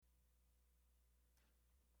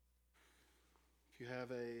you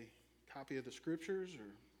have a copy of the scriptures or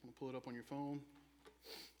want to pull it up on your phone,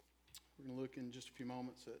 we're going to look in just a few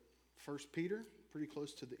moments at 1 Peter, pretty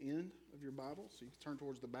close to the end of your Bible. So you can turn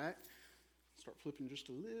towards the back, start flipping just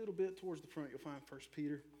a little bit towards the front. You'll find 1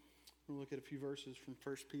 Peter. We'll look at a few verses from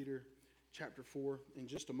 1 Peter chapter 4 in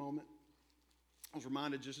just a moment. I was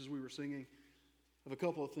reminded just as we were singing of a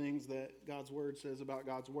couple of things that God's Word says about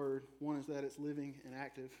God's Word. One is that it's living and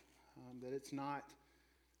active, that it's not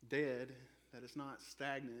dead, that it's not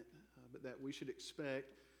stagnant, but that we should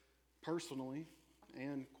expect personally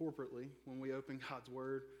and corporately when we open God's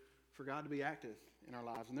Word for God to be active in our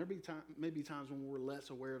lives. And there may be times when we're less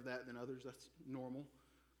aware of that than others. That's normal.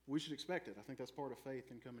 We should expect it. I think that's part of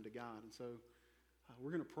faith in coming to God. And so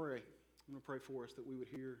we're going to pray. I'm going to pray for us that we would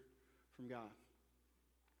hear from God.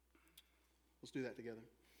 Let's do that together.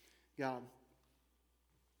 God,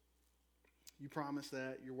 you promise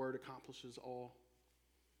that your word accomplishes all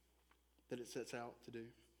that it sets out to do.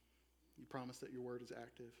 You promise that your word is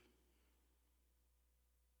active.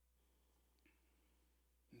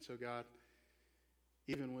 And so, God,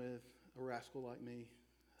 even with a rascal like me,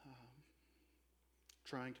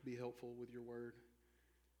 trying to be helpful with your word,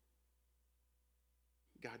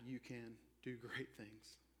 God, you can do great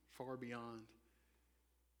things far beyond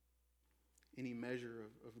any measure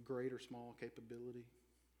of great or small capability,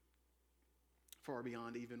 far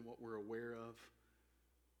beyond even what we're aware of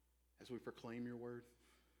as we proclaim your word.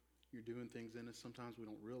 You're doing things in us. Sometimes we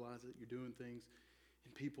don't realize it. You're doing things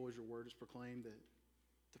in people as your word is proclaimed that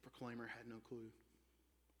the proclaimer had no clue.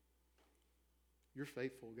 You're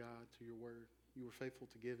faithful, God, to your word. You were faithful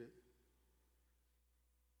to give it.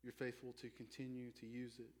 You're faithful to continue to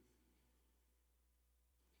use it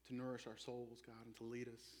to nourish our souls, God, and to lead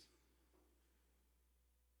us.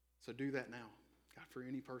 So do that now, God, for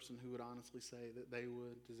any person who would honestly say that they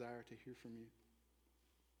would desire to hear from you.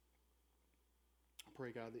 I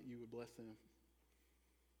pray, God, that you would bless them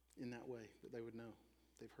in that way, that they would know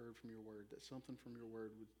they've heard from your word, that something from your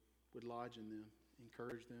word would lodge in them,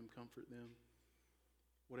 encourage them, comfort them,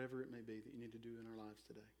 whatever it may be that you need to do in our lives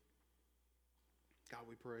today. God,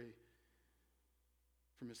 we pray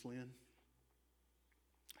for Miss Lynn.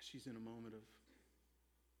 She's in a moment of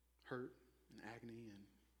hurt and agony and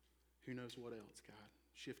who knows what else, God,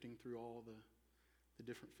 shifting through all the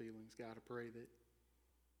different feelings. God, I pray that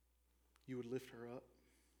you would lift her up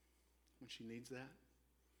when she needs that.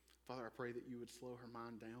 Father, I pray that you would slow her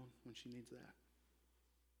mind down when she needs that.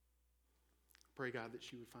 I pray, God, that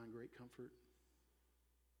she would find great comfort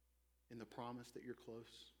in the promise that you're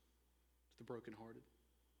close to the brokenhearted.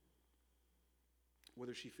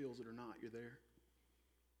 Whether she feels it or not, you're there.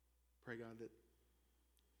 Pray, God, that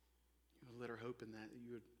you would let her hope in that you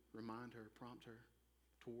would remind her, prompt her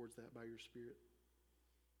towards that by your Spirit.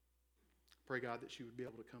 Pray, God, that she would be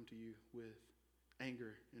able to come to you with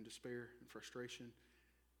anger and despair and frustration,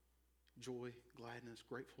 joy, gladness,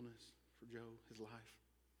 gratefulness for Joe, his life,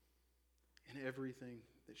 and everything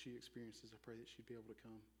that she experiences. I pray that she'd be able to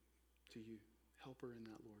come to you. Help her in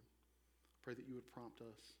that, Lord. Pray that you would prompt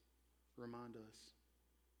us, remind us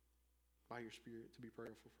by your Spirit to be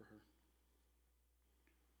prayerful for her.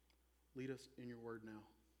 Lead us in your word now,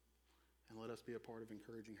 and let us be a part of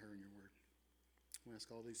encouraging her in your word. We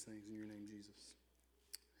ask all these things in your name, Jesus.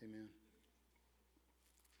 Amen.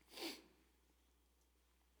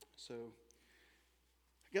 So,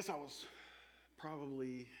 I guess I was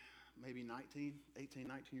probably maybe 18,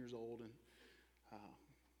 19 years old, and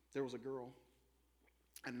there was a girl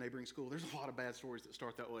at a neighboring school. There's a lot of bad stories that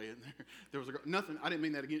start that way, isn't there? There was a girl. Nothing. I didn't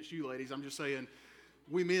mean that against you, ladies. I'm just saying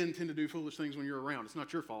we men tend to do foolish things when you're around. It's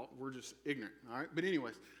not your fault. We're just ignorant. All right. But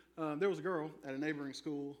anyways, there was a girl at a neighboring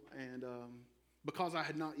school, and because I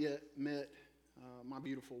had not yet met my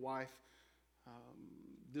beautiful wife,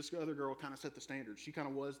 this other girl kind of set the standard. She kind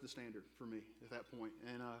of was the standard for me at that point.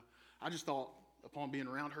 And I just thought, upon being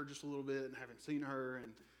around her just a little bit and having seen her,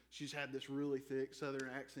 and she's had this really thick Southern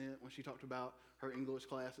accent when she talked about her English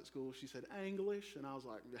class at school. She said, English. And I was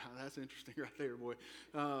like, yeah, that's interesting right there, boy.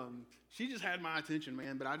 She just had my attention,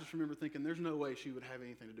 man. But I just remember thinking, there's no way she would have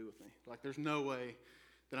anything to do with me. Like, there's no way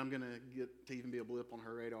that I'm going to get to even be a blip on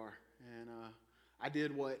her radar. And I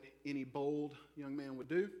did what any bold young man would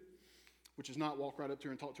do, which is not walk right up to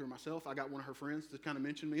her and talk to her myself. I got one of her friends to kind of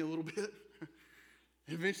mention me a little bit.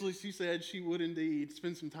 And eventually she said she would indeed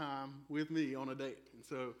spend some time with me on a date. And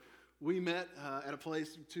so we met at a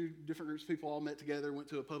place, two different groups of people all met together, went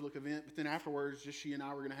to a public event. But then afterwards, just she and I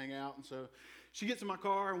were going to hang out. And so she gets in my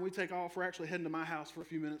car and we take off. We're actually heading to my house for a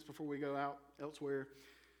few minutes before we go out elsewhere.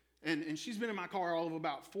 And she's been in my car all of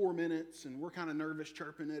about 4 minutes, and we're kind of nervous,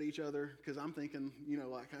 chirping at each other, because I'm thinking,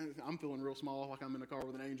 like, I'm feeling real small, like I'm in the car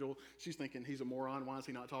with an angel. She's thinking, he's a moron, why is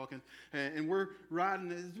he not talking? And we're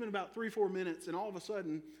riding, it's been about 3-4 minutes, and all of a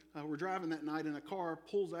sudden, we're driving that night, and a car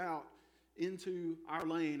pulls out into our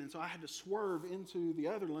lane, and so I had to swerve into the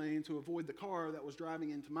other lane to avoid the car that was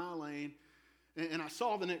driving into my lane. And I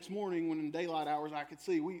saw the next morning when in daylight hours I could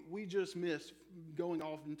see we just missed going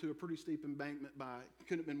off into a pretty steep embankment by,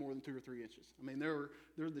 couldn't have been more than 2 or 3 inches. I mean, there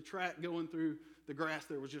the track going through the grass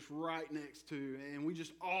there was just right next to, and we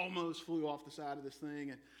just almost flew off the side of this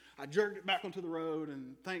thing. And I jerked it back onto the road,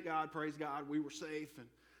 and thank God, praise God, we were safe. And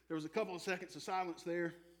there was a couple of seconds of silence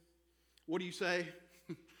there. What do you say?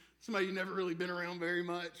 Somebody you've never really been around very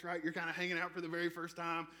much, right? You're kind of hanging out for the very first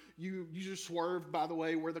time. You just swerved, by the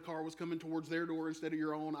way, where the car was coming towards their door instead of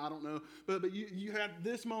your own. I don't know. But you had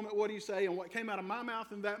this moment. What do you say? And what came out of my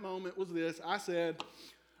mouth in that moment was this. I said,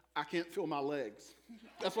 I can't feel my legs.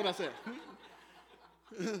 That's what I said.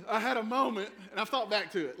 I had a moment, and I've thought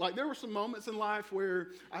back to it. Like, there were some moments in life where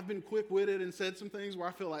I've been quick-witted and said some things where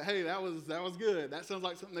I feel like, hey, that was good. That sounds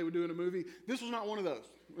like something they would do in a movie. This was not one of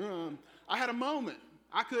those. I had a moment.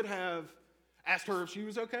 I could have asked her if she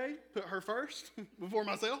was okay, put her first before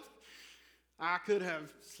myself. I could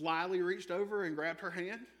have slyly reached over and grabbed her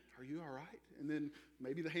hand. Are you all right? And then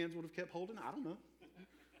maybe the hands would have kept holding. I don't know.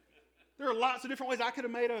 There are lots of different ways. I could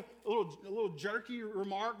have made a little jerky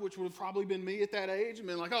remark, which would have probably been me at that age, and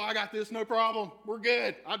been like, oh, I got this, no problem. We're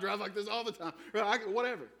good. I drive like this all the time.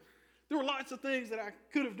 Whatever. There were lots of things that I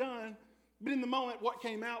could have done, but in the moment, what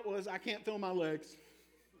came out was, I can't feel my legs.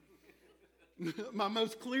 My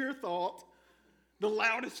most clear thought, the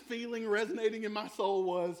loudest feeling resonating in my soul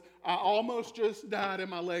was, I almost just died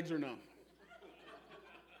and my legs are numb.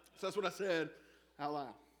 So that's what I said out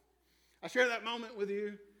loud. I share that moment with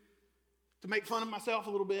you to make fun of myself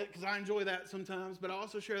a little bit, because I enjoy that sometimes, but I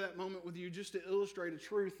also share that moment with you just to illustrate a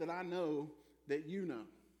truth that I know, that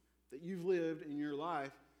you've lived in your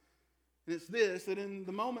life. And it's this, that in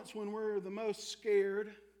the moments when we're the most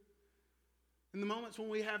scared, in the moments when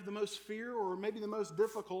we have the most fear or maybe the most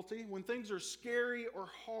difficulty, when things are scary or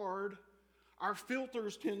hard, our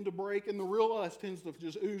filters tend to break and the real us tends to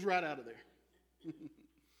just ooze right out of there.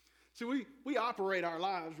 See, we operate our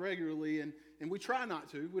lives regularly, and we try not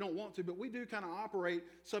to. We don't want to, but we do kind of operate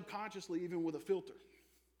subconsciously even with a filter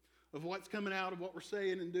of what's coming out of what we're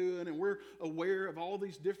saying and doing, and we're aware of all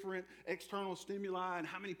these different external stimuli and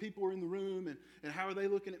how many people are in the room and how are they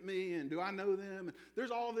looking at me and do I know them? And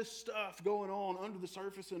there's all this stuff going on under the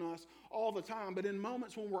surface in us all the time, but in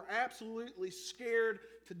moments when we're absolutely scared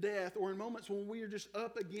to death, or in moments when we are just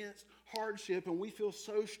up against hardship and we feel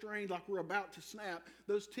so strained like we're about to snap,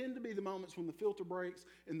 those tend to be the moments when the filter breaks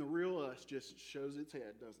and the real us just shows its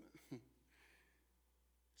head, doesn't it?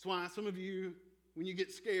 That's why some of you, when you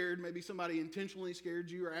get scared, maybe somebody intentionally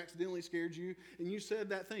scared you or accidentally scared you, and you said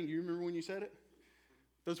that thing. Do you remember when you said it?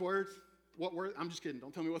 Those words? What words? I'm just kidding.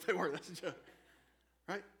 Don't tell me what they were. That's a joke.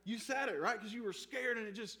 Right? You said it, right? Because you were scared and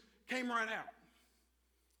it just came right out.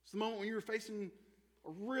 It's the moment when you were facing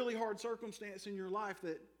a really hard circumstance in your life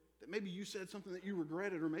that maybe you said something that you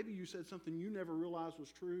regretted, or maybe you said something you never realized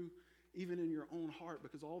was true, even in your own heart,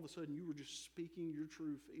 because all of a sudden you were just speaking your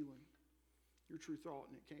true feeling, your true thought,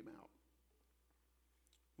 and it came out.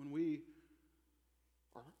 When we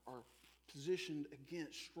are positioned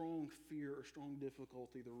against strong fear or strong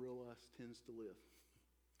difficulty, the real us tends to live.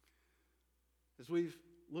 As we've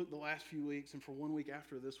looked the last few weeks, and for 1 week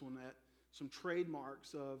after this one, at some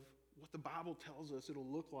trademarks of what the Bible tells us it'll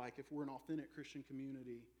look like if we're an authentic Christian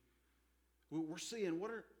community, we're seeing what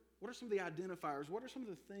are some of the identifiers, what are some of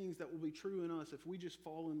the things that will be true in us if we just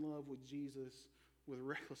fall in love with Jesus with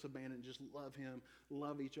reckless abandon, just love him,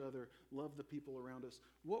 love each other, love the people around us.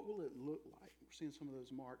 What will it look like? We're seeing some of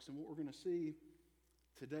those marks, and what we're going to see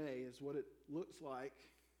today is what it looks like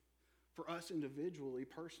for us individually,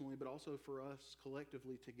 personally, but also for us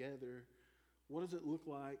collectively together. What does it look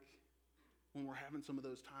like when we're having some of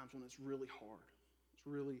those times when it's really hard, it's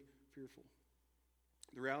really fearful?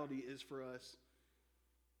 The reality is for us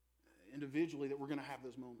individually that we're going to have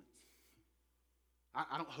those moments.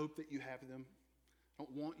 I don't hope that you have them. I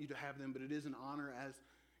don't want you to have them, but it is an honor as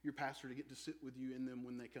your pastor to get to sit with you in them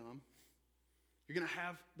when they come. You're going to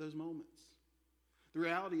have those moments. The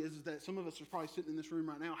reality is that some of us are probably sitting in this room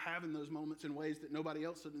right now having those moments in ways that nobody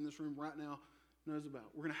else sitting in this room right now knows about.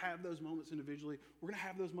 We're going to have those moments individually. We're going to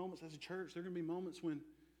have those moments as a church. There are going to be moments when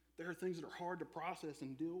there are things that are hard to process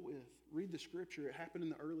and deal with. Read the scripture. It happened in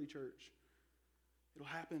the early church. It'll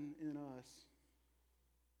happen in us.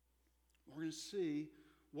 We're going to see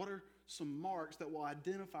what are some marks that will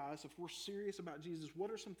identify us if we're serious about Jesus?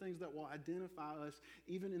 What are some things that will identify us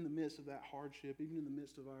even in the midst of that hardship, even in the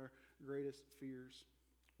midst of our greatest fears?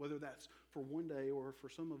 Whether that's for one day or for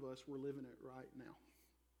some of us, we're living it right now.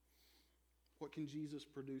 What can Jesus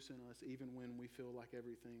produce in us even when we feel like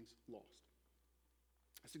everything's lost?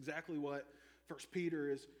 That's exactly what 1 Peter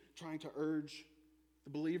is trying to urge the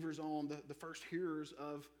believers on, the first hearers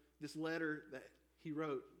of this letter that he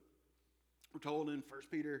wrote. We're told in 1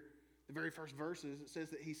 Peter, the very first verses, it says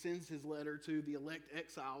that he sends his letter to the elect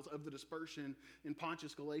exiles of the dispersion in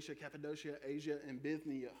Pontus, Galatia, Cappadocia, Asia, and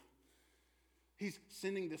Bithynia. He's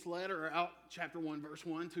sending this letter out, chapter 1, verse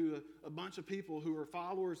 1, to a bunch of people who are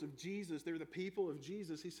followers of Jesus. They're the people of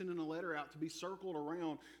Jesus. He's sending a letter out to be circled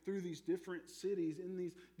around through these different cities, in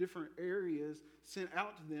these different areas, sent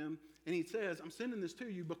out to them. And he says, I'm sending this to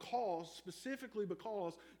you specifically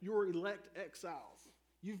because you're elect exiles.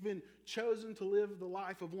 You've been chosen to live the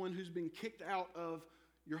life of one who's been kicked out of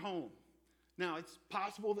your home. Now, it's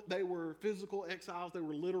possible that they were physical exiles. They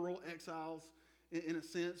were literal exiles in a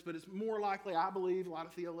sense, but it's more likely, I believe, a lot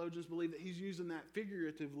of theologians believe that he's using that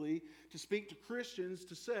figuratively to speak to Christians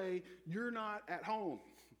to say, you're not at home.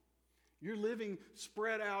 You're living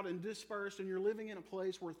spread out and dispersed, and you're living in a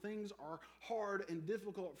place where things are hard and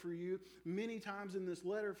difficult for you. Many times in this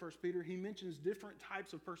letter, 1 Peter, he mentions different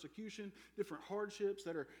types of persecution, different hardships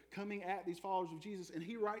that are coming at these followers of Jesus, and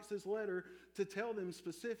he writes this letter to tell them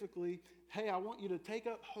specifically, hey, I want you to take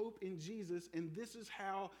up hope in Jesus, and this is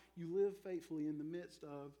how you live faithfully in the midst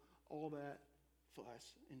of all that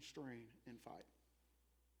fuss and strain and fight.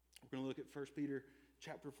 We're going to look at 1 Peter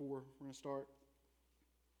chapter 4. We're going to start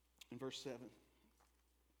in verse 7. It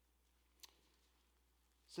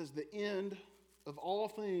says, the end of all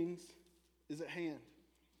things is at hand.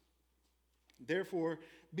 Therefore,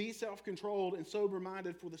 be self-controlled and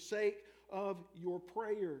sober-minded for the sake of your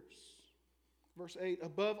prayers. Verse 8,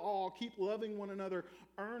 above all, keep loving one another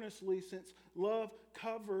earnestly, since love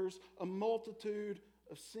covers a multitude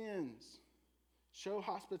of sins. Show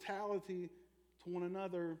hospitality to one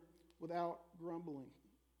another without grumbling.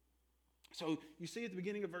 So you see at the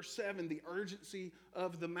beginning of verse 7, the urgency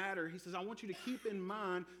of the matter. He says, I want you to keep in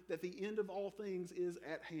mind that the end of all things is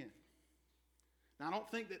at hand. Now, I don't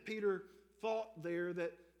think that Peter thought there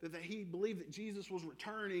that he believed that Jesus was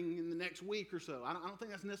returning in the next week or so. I don't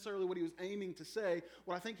think that's necessarily what he was aiming to say.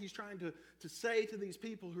 What I think he's trying to say to these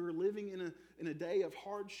people who are living in a day of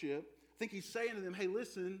hardship, I think he's saying to them, hey,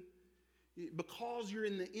 listen, because you're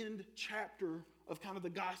in the end chapter of kind of the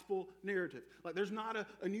gospel narrative. Like there's not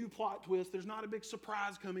a new plot twist. There's not a big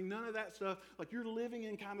surprise coming. None of that stuff. Like you're living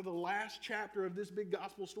in kind of the last chapter of this big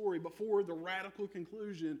gospel story before the radical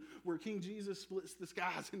conclusion where King Jesus splits the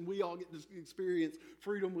skies and we all get to experience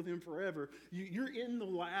freedom with him forever. You're in the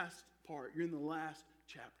last part. You're in the last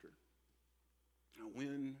chapter. Now,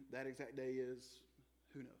 when that exact day is,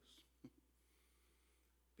 who knows?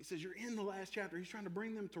 He says, you're in the last chapter. He's trying to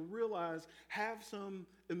bring them to realize, have some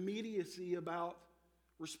immediacy about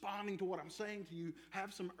responding to what I'm saying to you.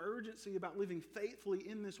 Have some urgency about living faithfully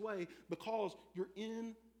in this way because you're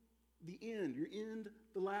in the end. You're in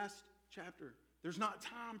the last chapter. There's not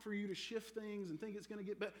time for you to shift things and think it's going to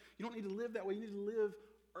get better. You don't need to live that way. You need to live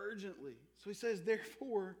urgently. So he says,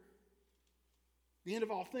 therefore, the end of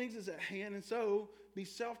all things is at hand, and so be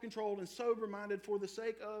self-controlled and sober-minded for the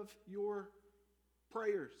sake of your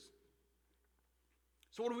prayers.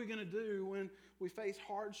 So what are we going to do when we face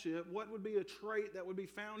hardship? What would be a trait that would be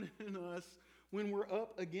found in us when we're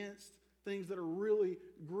up against things that are really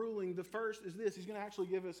grueling? The first is this. He's going to actually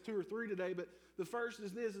give us 2 or 3 today, but the first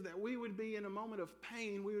is this, is that we would be in a moment of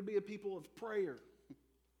pain. We would be a people of prayer.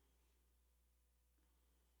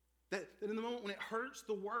 That in the moment when it hurts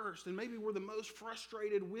the worst, and maybe we're the most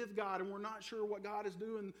frustrated with God and we're not sure what God is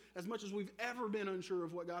doing as much as we've ever been unsure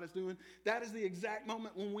of what God is doing, that is the exact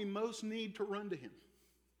moment when we most need to run to him.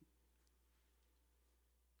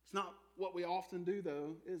 It's not what we often do,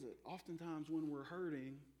 though, is it? Oftentimes when we're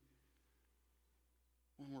hurting,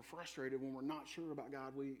 when we're frustrated, when we're not sure about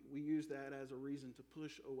God, we use that as a reason to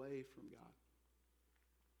push away from God.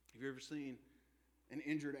 Have you ever seen an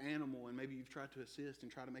injured animal and maybe you've tried to assist and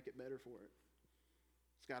try to make it better for it?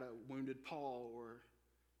 It's got a wounded paw, or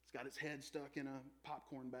it's got its head stuck in a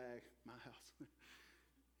popcorn bag, my house.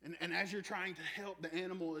 and as you're trying to help, the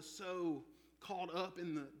animal is so caught up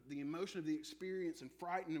in the emotion of the experience and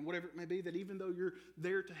frightened and whatever it may be, that even though you're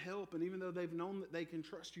there to help and even though they've known that they can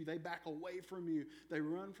trust you, they back away from you. They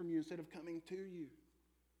run from you instead of coming to you.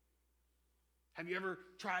 Have you ever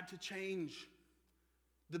tried to change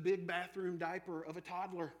the big bathroom diaper of a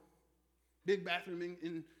toddler? Big bathroom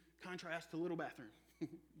in contrast to little bathroom.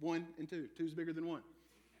 1 and 2. 2 is bigger than 1.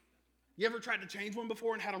 You ever tried to change one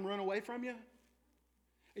before and had them run away from you?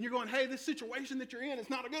 And you're going, hey, this situation that you're in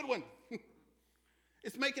is not a good one.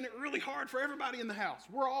 It's making it really hard for everybody in the house.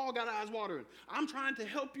 We're all got eyes watering. I'm trying to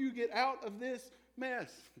help you get out of this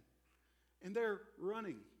mess. And they're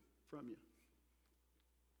running from you.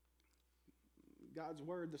 God's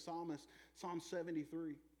word, the psalmist, Psalm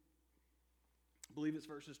 73, I believe it's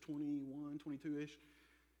verses 21, 22-ish.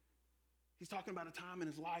 He's talking about a time in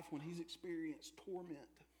his life when he's experienced torment.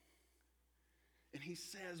 And he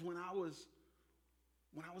says, when I was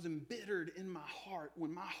embittered in my heart,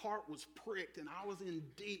 when my heart was pricked and I was in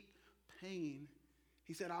deep pain,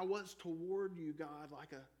 he said, I was toward you, God,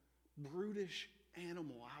 like a brutish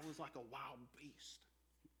animal. I was like a wild beast.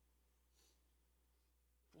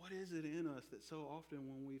 What is it in us that so often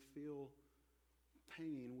when we feel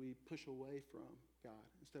pain, we push away from God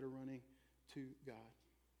instead of running to God?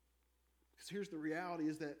 Because here's the reality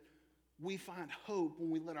is that we find hope when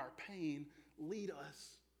we let our pain lead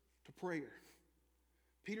us to prayer.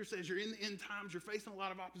 Peter says you're in the end times, you're facing a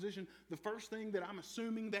lot of opposition. The first thing that I'm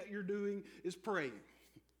assuming that you're doing is praying.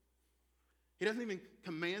 He doesn't even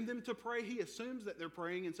command them to pray. He assumes that they're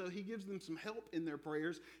praying, and so he gives them some help in their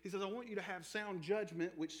prayers. He says, I want you to have sound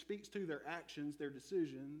judgment, which speaks to their actions, their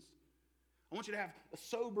decisions. I want you to have a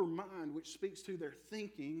sober mind, which speaks to their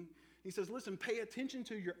thinking. He says, listen, pay attention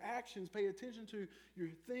to your actions, pay attention to your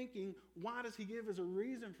thinking. Why does he give as a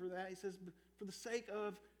reason for that? He says, for the sake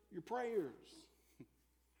of your prayers.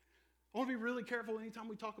 I want to be really careful anytime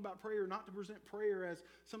we talk about prayer, not to present prayer as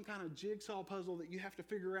some kind of jigsaw puzzle that you have to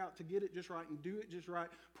figure out to get it just right and do it just right.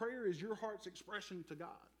 Prayer is your heart's expression to God.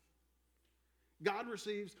 God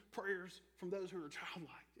receives prayers from those who are childlike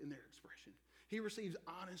in their expression. He receives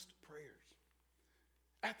honest prayers.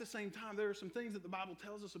 At the same time, there are some things that the Bible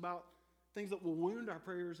tells us about, things that will wound our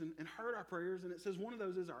prayers and hurt our prayers, and it says one of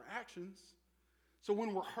those is our actions. So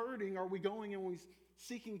when we're hurting, are we going and we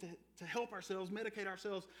seeking to help ourselves, medicate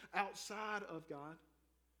ourselves outside of God?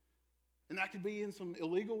 And that could be in some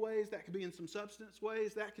illegal ways, that could be in some substance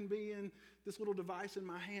ways, that can be in this little device in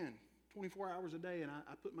my hand 24 hours a day, and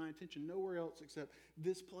I put my attention nowhere else except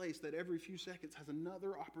this place that every few seconds has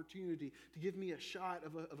another opportunity to give me a shot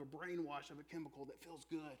of a brainwash of a chemical that feels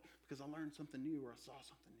good because I learned something new or I saw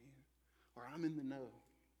something new or I'm in the know.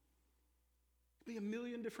 It could be a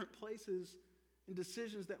million different places and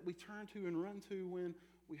decisions that we turn to and run to when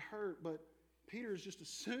we hurt, but Peter is just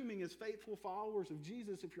assuming as faithful followers of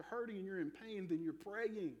Jesus, if you're hurting and you're in pain, then you're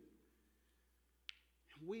praying.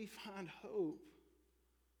 And we find hope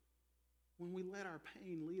when we let our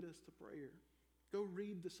pain lead us to prayer. Go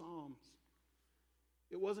read the Psalms.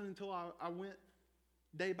 It wasn't until I went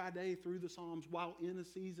day by day through the Psalms while in a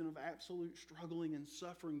season of absolute struggling and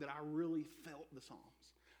suffering that I really felt the Psalms.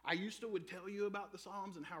 I used to would tell you about the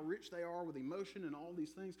Psalms and how rich they are with emotion and all these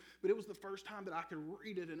things, but it was the first time that I could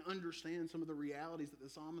read it and understand some of the realities that the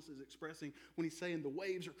psalmist is expressing when he's saying the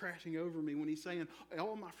waves are crashing over me, when he's saying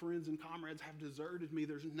all my friends and comrades have deserted me,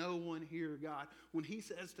 there's no one here, God. When he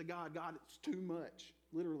says to God, God, it's too much,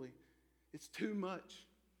 literally, it's too much.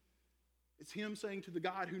 It's him saying to the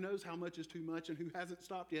God who knows how much is too much and who hasn't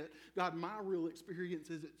stopped yet, God, my real experience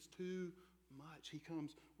is it's too much. He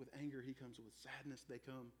comes with anger. He comes with sadness. They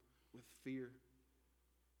come with fear.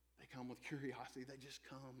 They come with curiosity. They just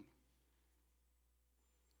come.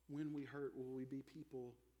 When we hurt, will we be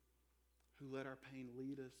people who let our pain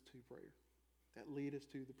lead us to prayer, that lead us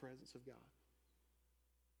to the presence of God?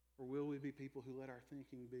 Or will we be people who let our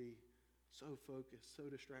thinking be so focused, so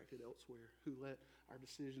distracted elsewhere, who let our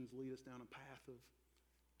decisions lead us down a path of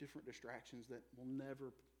different distractions that will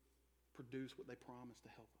never produce what they promise to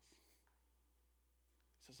help us?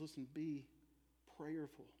 It says, listen, be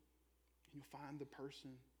prayerful, and you'll find the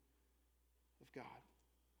person of God.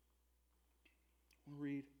 I want to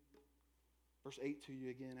read verse 8 to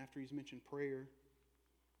you again. After he's mentioned prayer,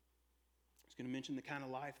 he's going to mention the kind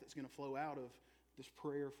of life that's going to flow out of this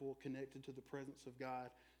prayerful, connected to the presence of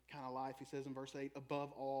God kind of life. He says in verse 8,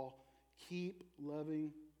 above all, keep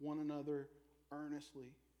loving one another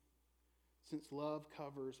earnestly, since love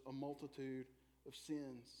covers a multitude of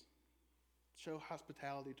sins. Show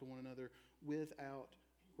hospitality to one another without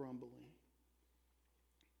grumbling.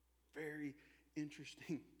 Very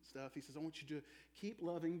interesting stuff. He says, I want you to keep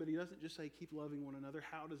loving, but he doesn't just say keep loving one another.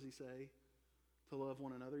 How does he say to love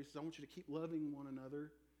one another? He says, I want you to keep loving one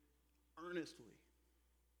another earnestly.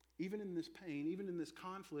 Even in this pain, even in this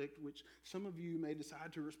conflict, which some of you may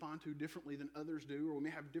decide to respond to differently than others do, or we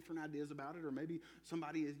may have different ideas about it, or maybe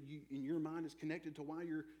somebody in your mind is connected to why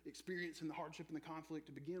you're experiencing the hardship and the conflict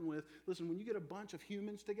to begin with. Listen, when you get a bunch of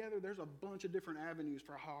humans together, there's a bunch of different avenues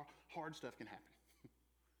for how hard stuff can happen.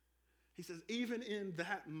 He says, even in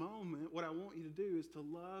that moment, what I want you to do is to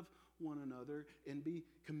love one another and be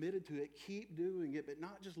committed to it. Keep doing it, but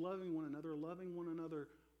not just loving one another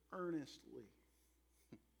earnestly.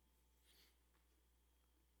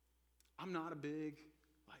 I'm not a big,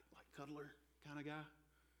 like cuddler kind of guy.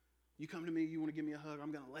 You come to me, you want to give me a hug,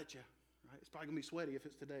 I'm going to let you. Right? It's probably going to be sweaty if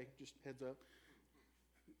it's today. Just heads up.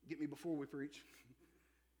 Get me before we preach.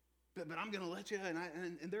 But I'm going to let you,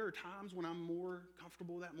 and there are times when I'm more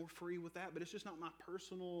comfortable with that, more free with that, but it's just not my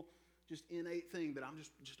personal, just innate thing that I'm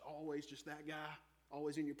just always just that guy,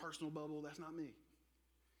 always in your personal bubble. That's not me.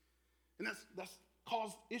 And that's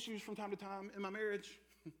caused issues from time to time in my marriage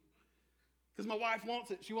because my wife wants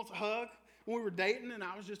it. She wants a hug. When we were dating and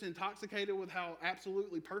I was just intoxicated with how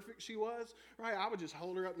absolutely perfect she was, right? I would just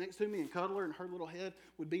hold her up next to me and cuddle her, and her little head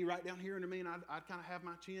would be right down here under me, and I'd kind of have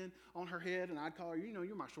my chin on her head, and I'd call her,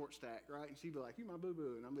 you're my short stack, right? And she'd be like, you're my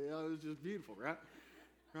boo-boo. And I'd be, oh, it was just beautiful, right?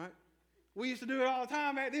 Right? We used to do it all the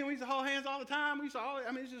time back then. We used to hold hands all the time. We just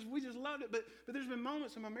loved it. But there's been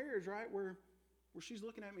moments in my marriage, right, where she's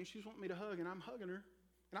looking at me and she's wanting me to hug, and I'm hugging her.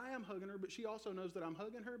 And I am hugging her, but she also knows that I'm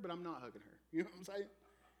hugging her, but I'm not hugging her. You know what I'm saying?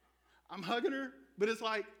 I'm hugging her, but it's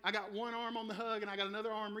like I got one arm on the hug and I got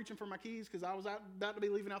another arm reaching for my keys because I was about to be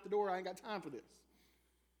leaving out the door. I ain't got time for this.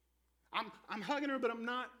 I'm hugging her, but I'm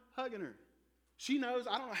not hugging her. She knows,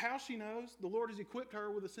 I don't know how she knows. The Lord has equipped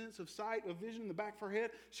her with a sense of sight, of vision in the back of her head.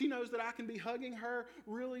 She knows that I can be hugging her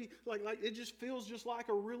really, like it just feels just like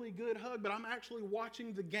a really good hug, but I'm actually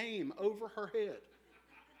watching the game over her head.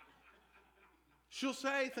 She'll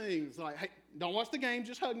say things like, hey, don't watch the game,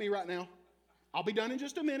 just hug me right now. I'll be done in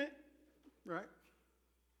just a minute. Right?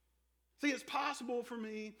 See, it's possible for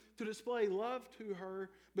me to display love to her,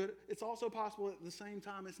 but it's also possible at the same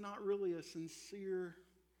time it's not really a sincere,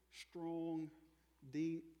 strong,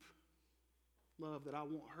 deep love that I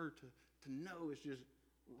want her to know is just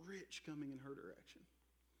rich coming in her direction.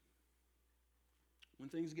 When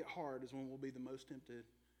things get hard is when we'll be the most tempted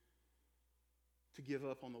to give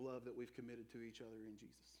up on the love that we've committed to each other in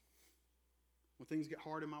Jesus. When things get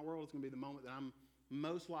hard in my world, it's going to be the moment that I'm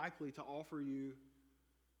most likely to offer you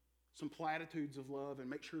some platitudes of love and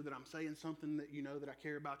make sure that I'm saying something that you know that I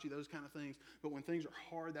care about you, those kind of things. But when things are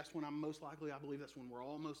hard, that's when I'm most likely, I believe that's when we're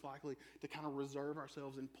all most likely to kind of reserve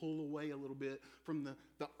ourselves and pull away a little bit from the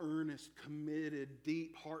earnest, committed,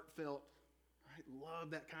 deep, heartfelt, right,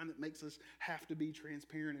 love, that kind that makes us have to be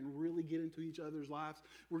transparent and really get into each other's lives.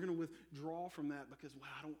 We're going to withdraw from that because, well,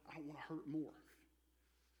 I don't want to hurt more.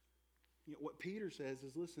 You know, what Peter says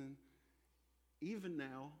is, listen, even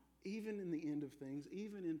now, even in the end of things,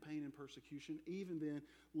 even in pain and persecution, even then,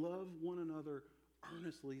 love one another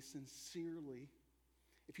earnestly, sincerely.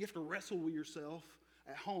 If you have to wrestle with yourself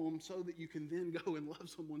at home so that you can then go and love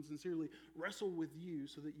someone sincerely, wrestle with you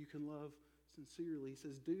so that you can love sincerely. He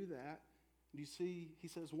says, do that. Do you see? He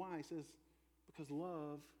says, why? He says, because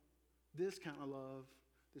love, this kind of love,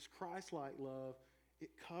 this Christ-like love, it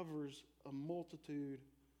covers a multitude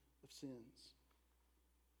of sins.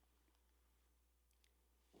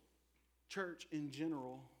 Church in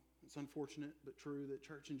general, it's unfortunate but true that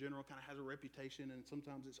church in general kind of has a reputation, and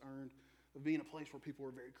sometimes it's earned, of being a place where people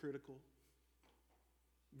are very critical,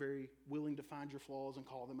 very willing to find your flaws and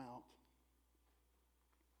call them out.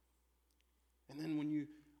 And then when you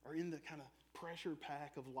are in the kind of pressure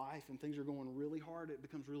pack of life and things are going really hard, it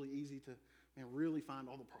becomes really easy to really find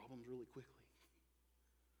all the problems really quickly.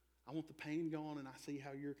 I want the pain gone and I see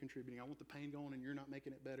how you're contributing. I want the pain gone and you're not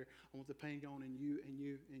making it better. I want the pain gone and you and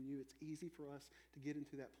you and you. It's easy for us to get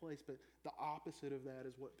into that place, but the opposite of that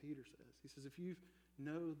is what Peter says. He says, if you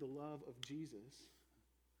know the love of Jesus,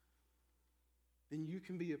 then you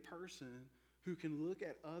can be a person who can look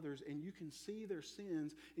at others and you can see their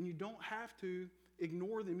sins, and you don't have to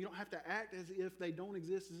ignore them. You don't have to act as if they don't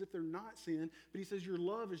exist, as if they're not sin. But he says your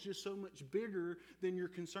love is just so much bigger than your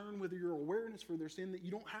concern with your awareness for their sin, that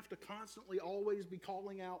you don't have to constantly always be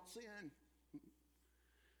calling out sin.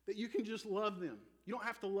 That you can just love them. You don't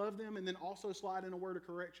have to love them and then also slide in a word of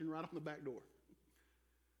correction right on the back door.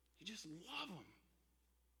 You just love them.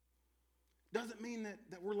 Doesn't mean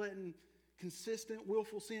that we're letting consistent,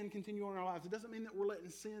 willful sin continue on in our lives. It doesn't mean that we're letting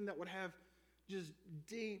sin that would have just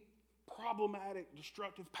deep, problematic,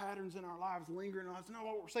 destructive patterns in our lives linger in our lives. That's not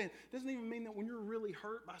what we're saying. It doesn't even mean that when you're really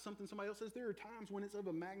hurt by something somebody else says, there are times when it's of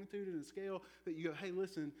a magnitude and a scale that you go, hey,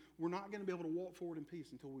 listen, we're not going to be able to walk forward in peace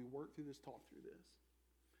until we work through this, talk through this.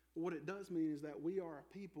 But what it does mean is that we are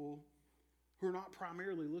a people who are not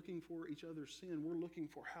primarily looking for each other's sin. We're looking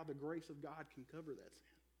for how the grace of God can cover that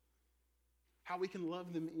sin. How we can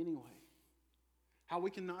love them anyway. How we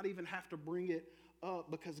can not even have to bring it up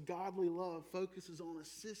because godly love focuses on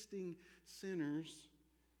assisting sinners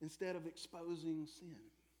instead of exposing sin.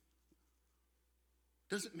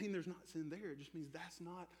 Doesn't mean there's not sin there. It just means that's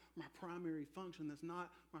not my primary function. That's not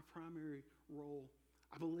my primary role.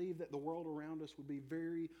 I believe that the world around us would be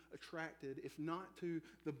very attracted, if not to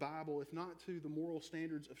the Bible, if not to the moral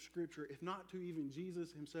standards of Scripture, if not to even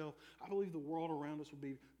Jesus himself. I believe the world around us would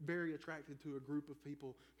be very attracted to a group of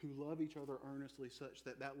people who love each other earnestly such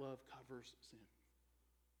that that love covers sin.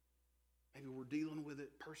 Maybe we're dealing with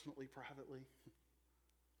it personally, privately.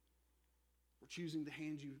 We're choosing to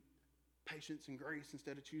hand you patience and grace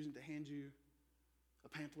instead of choosing to hand you a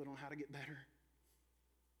pamphlet on how to get better.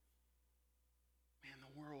 Man,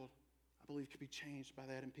 the world, I believe, could be changed by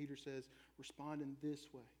that. And Peter says, respond in this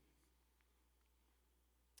way.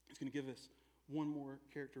 He's going to give us one more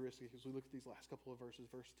characteristic as we look at these last couple of verses,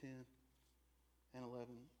 verse 10 and 11.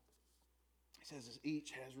 He says, as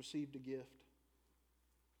each has received a gift,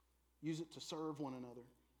 use it to serve one another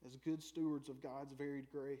as good stewards of God's varied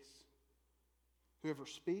grace. Whoever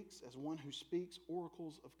speaks as one who speaks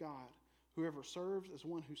oracles of God. Whoever serves as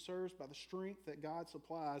one who serves by the strength that God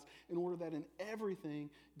supplies, in order that in everything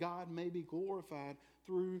God may be glorified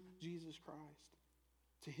through Jesus Christ.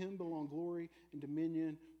 To him belong glory and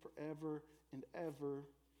dominion forever and ever.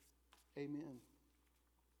 Amen.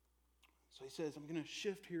 So he says, I'm going to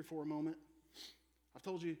shift here for a moment. I've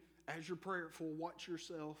told you, as you're prayerful, watch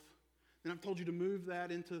yourself. And I've told you to move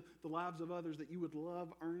that into the lives of others, that you would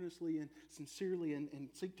love earnestly and sincerely and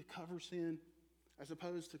seek to cover sin as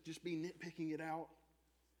opposed to just be nitpicking it out.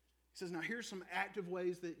 He says, now here's some active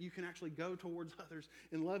ways that you can actually go towards others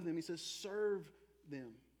and love them. He says, serve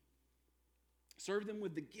them. Serve them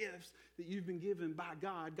with the gifts that you've been given by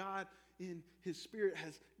God. God in his Spirit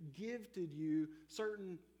has gifted you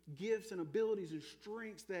certain gifts and abilities and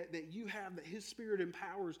strengths that you have, that his Spirit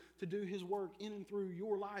empowers to do his work in and through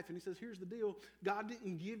your life. And he says, here's the deal. God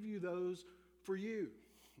didn't give you those for you.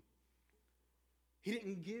 He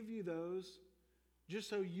didn't give you those just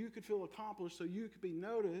so you could feel accomplished, so you could be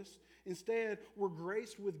noticed. Instead, we're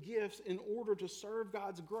graced with gifts in order to serve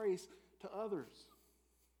God's grace to others.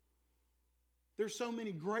 There's so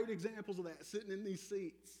many great examples of that sitting in these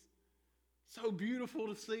seats. So beautiful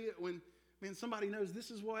to see it when somebody knows this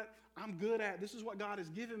is what I'm good at. This is what God has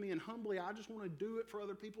given me. And humbly, I just want to do it for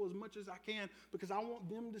other people as much as I can because I want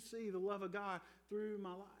them to see the love of God through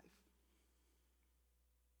my life.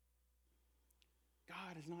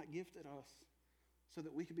 God has not gifted us so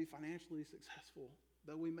that we could be financially successful,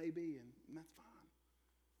 though we may be, and that's fine.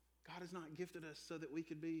 God has not gifted us so that we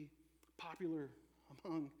could be popular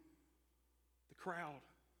among the crowd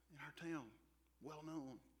in our town, well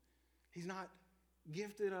known. He's not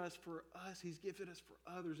gifted us for us, he's gifted us for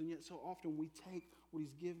others, and yet so often we take what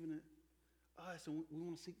he's given us and we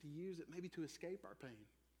want to seek to use it, maybe to escape our pain,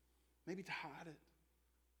 maybe to hide it,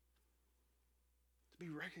 to be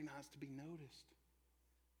recognized, to be noticed.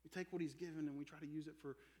 We take what he's given and we try to use it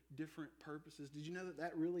for different purposes. Did you know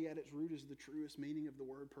that really at its root is the truest meaning of the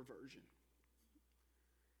word perversion?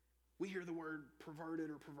 We hear the word perverted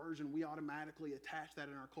or perversion, we automatically attach that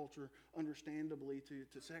in our culture, understandably,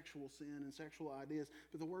 to sexual sin and sexual ideas.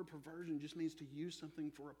 But the word perversion just means to use something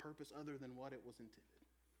for a purpose other than what it was intended.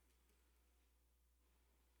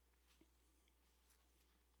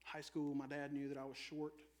 High school, my dad knew that I was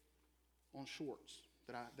short on shorts,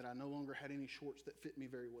 that I no longer had any shorts that fit me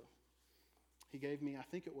very well. He gave me, I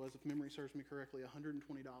think it was, if memory serves me correctly, $120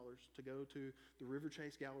 to go to the River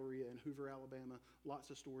Chase Galleria in Hoover, Alabama, lots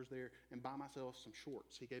of stores there, and buy myself some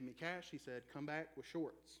shorts. He gave me cash. He said, come back with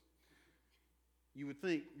shorts. You would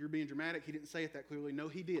think you're being dramatic. He didn't say it that clearly. No,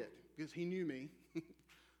 he did, because he knew me.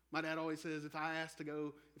 My dad always says if I asked to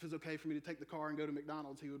go, if it's okay for me to take the car and go to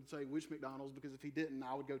McDonald's, he would say, which McDonald's? Because if he didn't,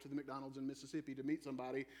 I would go to the McDonald's in Mississippi to meet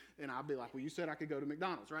somebody, and I'd be like, well, you said I could go to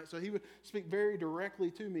McDonald's, right? So he would speak very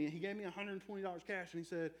directly to me, and he gave me $120 cash, and he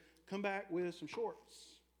said, come back with some shorts.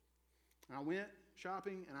 And I went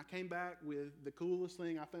shopping, and I came back with the coolest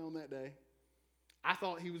thing I found that day. I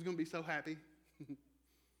thought he was going to be so happy.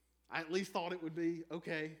 I at least thought it would be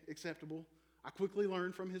okay, acceptable. I quickly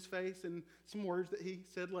learned from his face and some words that he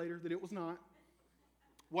said later that it was not.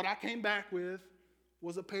 What I came back with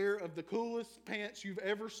was a pair of the coolest pants you've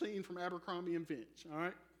ever seen from Abercrombie & Fitch, all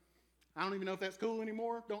right? I don't even know if that's cool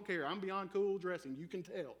anymore. Don't care. I'm beyond cool dressing. You can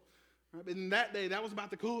tell. Right? But in that day, that was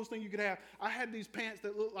about the coolest thing you could have. I had these pants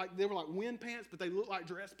that looked like, they were like wind pants, but they looked like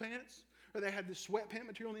dress pants. Or they had this sweatpant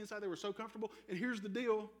material on the inside. They were so comfortable. And here's the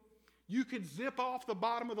deal. You could zip off the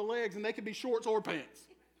bottom of the legs, and they could be shorts or pants.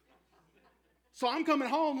 So I'm coming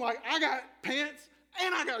home like I got pants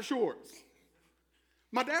and I got shorts.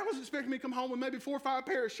 My dad was expecting me to come home with maybe 4 or 5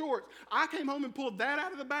 pairs of shorts. I came home and pulled that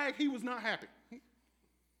out of the bag. He was not happy.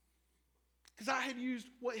 Because I had used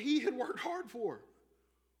what he had worked hard for,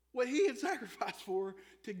 what he had sacrificed for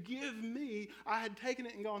to give me. I had taken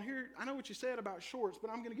it and gone, here, I know what you said about shorts,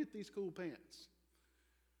 but I'm going to get these cool pants.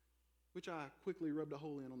 Which I quickly rubbed a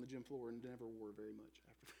hole in on the gym floor and never wore very much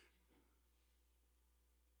after that.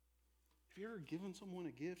 Have you ever given someone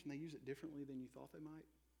a gift and they use it differently than you thought they might?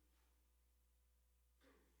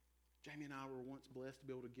 Jamie and I were once blessed to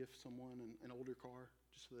be able to gift someone an older car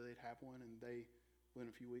just so that they'd have one, and they, within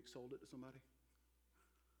a few weeks, sold it to somebody.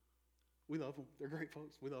 We love them. They're great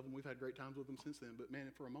folks. We love them. We've had great times with them since then. But man,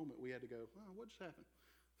 for a moment, we had to go, oh, what just happened?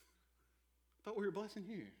 Thought we were blessing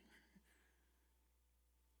you.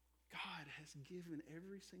 God has given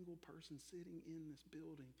every single person sitting in this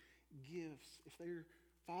building gifts. If they're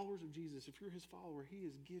followers of Jesus, if you're his follower, he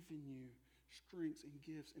has given you strengths and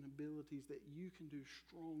gifts and abilities that you can do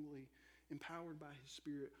strongly, empowered by his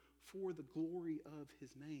Spirit for the glory of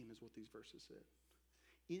his name, is what these verses said.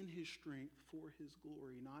 In his strength for his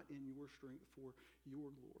glory, not in your strength for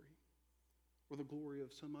your glory, or the glory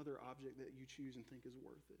of some other object that you choose and think is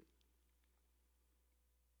worth it.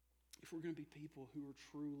 If we're going to be people who are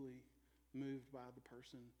truly moved by the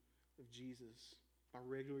person of Jesus, by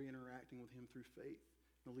regularly interacting with him through faith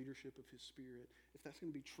and the leadership of his Spirit, if that's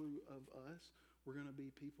going to be true of us, we're going to be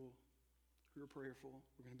people who are prayerful.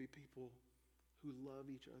 We're going to be people who love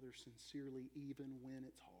each other sincerely even when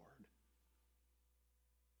it's hard.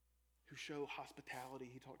 Who show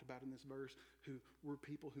hospitality, he talked about in this verse, who we're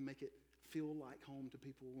people who make it feel like home to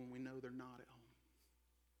people when we know they're not at home.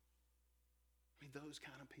 I mean, those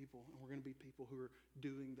kind of people. And we're going to be people who are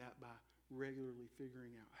doing that by regularly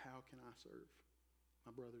figuring out, how can I serve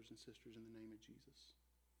my brothers and sisters in the name of Jesus?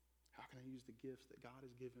 How can I use the gifts that God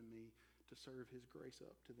has given me to serve his grace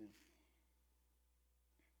up to them?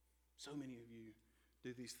 So many of you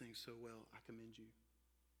do these things so well. I commend you.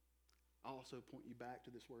 I'll also point you back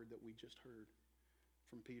to this word that we just heard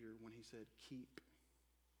from Peter when he said, keep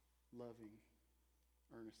loving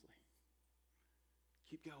earnestly.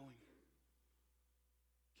 Keep going.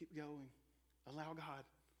 Keep going. Allow God,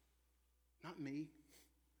 not me,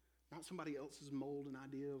 not somebody else's mold and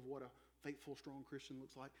idea of what a faithful, strong Christian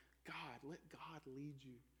looks like. God, let God lead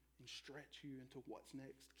you and stretch you into what's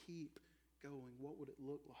next. Keep going. What would it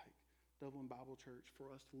look like, Dublin Bible Church,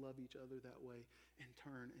 for us to love each other that way and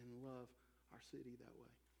turn and love our city that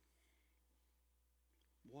way?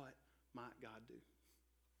 What might God do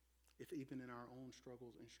if even in our own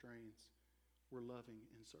struggles and strains, we're loving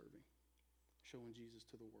and serving, showing Jesus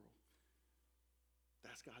to the world?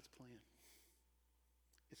 That's God's plan.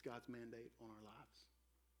 It's God's mandate on our lives.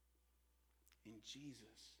 And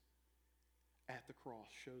Jesus, at the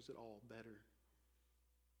cross, shows it all better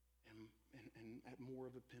and at more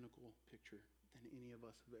of a pinnacle picture than any of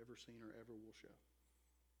us have ever seen or ever will show.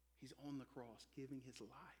 He's on the cross giving his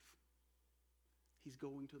life. He's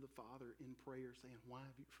going to the Father in prayer saying, why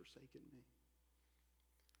have you forsaken me?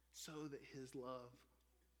 So that his love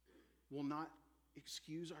will not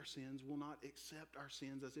excuse our sins, will not accept our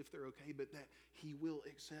sins as if they're okay, but that he will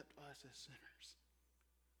accept us as sinners.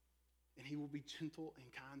 And he will be gentle and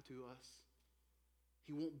kind to us.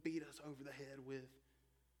 He won't beat us over the head with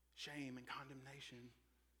shame and condemnation,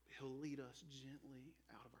 but he'll lead us gently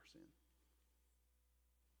out of our sin.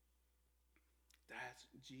 That's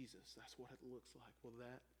Jesus. That's what it looks like. Will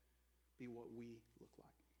that be what we look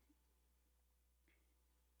like?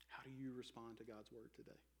 How do you respond to God's word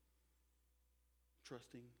today?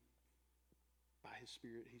 Trusting by his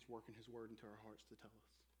Spirit, he's working his word into our hearts to tell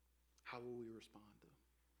us. How will we respond, though?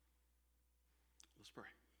 Let's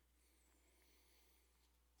pray.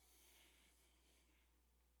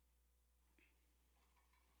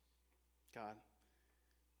 God,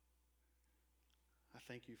 I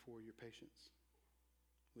thank you for your patience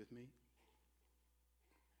with me.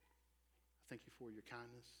 I thank you for your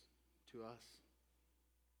kindness to us.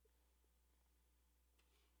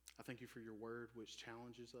 I thank you for your word, which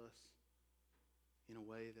challenges us in a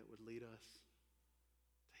way that would lead us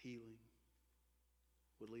to healing,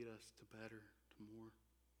 would lead us to better, to more,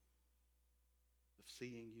 of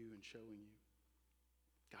seeing you and showing you.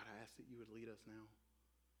 God, I ask that you would lead us now,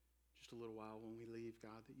 just a little while when we leave,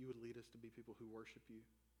 God, that you would lead us to be people who worship you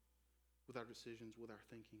with our decisions, with our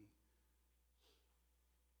thinking,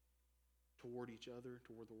 toward each other,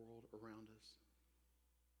 toward the world around us.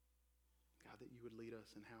 God, that you would lead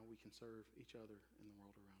us in how we can serve each other in the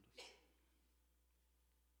world around us.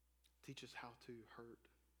 Teach us how to hurt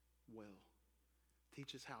well.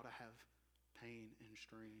 Teach us how to have pain and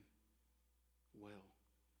strain well.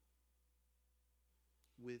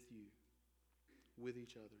 With you, with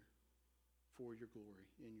each other, for your glory,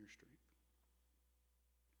 in your strength.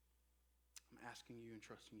 I'm asking you and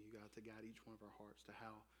trusting you, God, to guide each one of our hearts to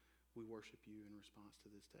how we worship you in response to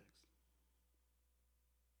this text.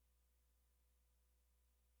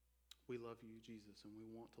 We love you, Jesus, and we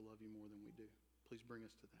want to love you more than we do. Please bring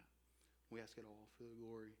us to that. We ask it all for the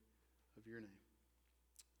glory of your name.